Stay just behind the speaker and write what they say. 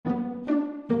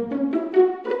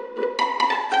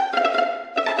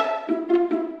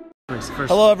first.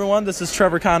 Hello, everyone. This is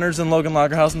Trevor Connors and Logan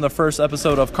Lagerhausen, the first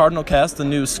episode of Cardinal Cast, the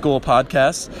new school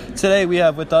podcast. Today, we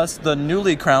have with us the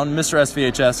newly crowned Mr.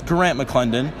 SVHS, Grant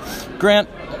McClendon. Grant,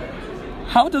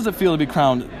 how does it feel to be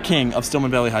crowned king of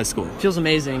Stillman Valley High School? Feels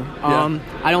amazing.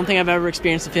 I don't think I've ever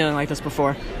experienced a feeling like this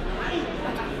before.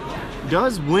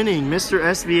 Does winning Mr.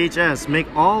 SVHS make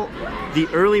all the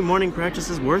early morning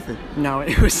practices worth it? No,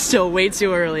 it was still way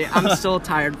too early. I'm still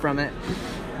tired from it.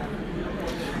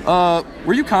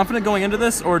 Were you confident going into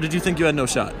this, or did you think you had no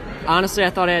shot? Honestly, I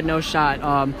thought I had no shot.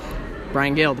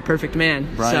 Brian Gale, the perfect man.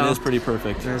 Brian is pretty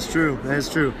perfect. That's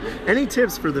true. Any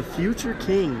tips for the future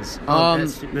kings of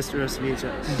Mr.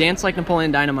 SVHS? Dance like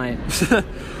Napoleon Dynamite.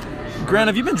 Grant,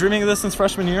 have you been dreaming of this since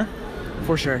freshman year?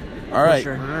 For sure. All right.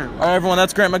 For sure. All right, everyone.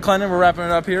 That's Grant McClendon. We're wrapping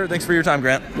it up here. Thanks for your time,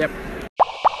 Grant. Yep.